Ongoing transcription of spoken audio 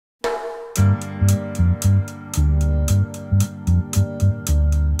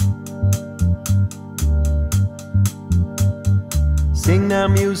Sing now,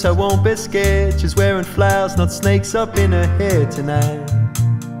 muse, I won't be scared. She's wearing flowers, not snakes, up in her hair tonight.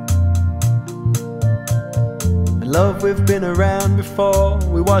 And love, we've been around before.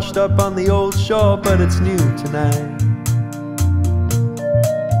 We washed up on the old shore, but it's new tonight.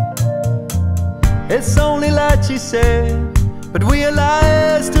 It's only light, she said, but we are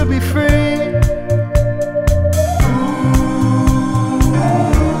liars to be free.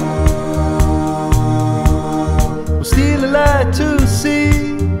 We'll steal a light to see.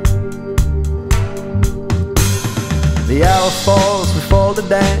 The hour falls, we fall to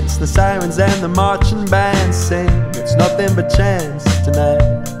dance. The sirens and the marching bands sing. It's nothing but chance tonight.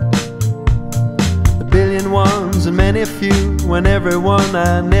 A billion ones and many few, when everyone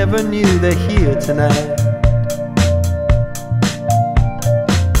I never knew, they're here tonight.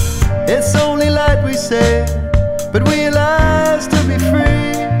 It's only light, we say, but we are liars to be free.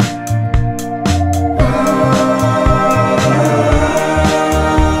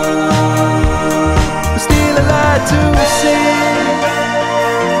 We steal a light to see.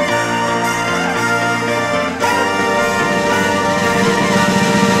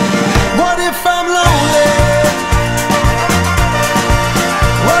 What if I'm lonely?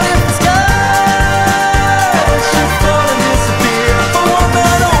 What if the sky should fall and disappear for one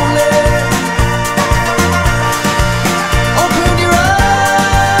night only? Open your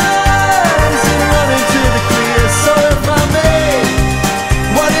eyes and run into the clear. So if I may,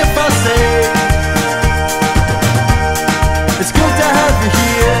 what if I say, it's good to have you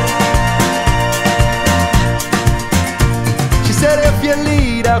here? She said if you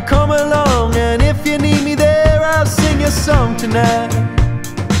lead, I'll come along, and if you need me there, I'll sing a song tonight.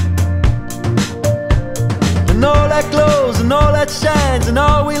 And all that glows and all that shines and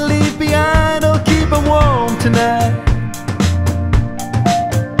all we leave behind will keep them warm tonight.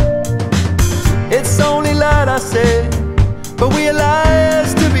 It's only light, I say, but we are liars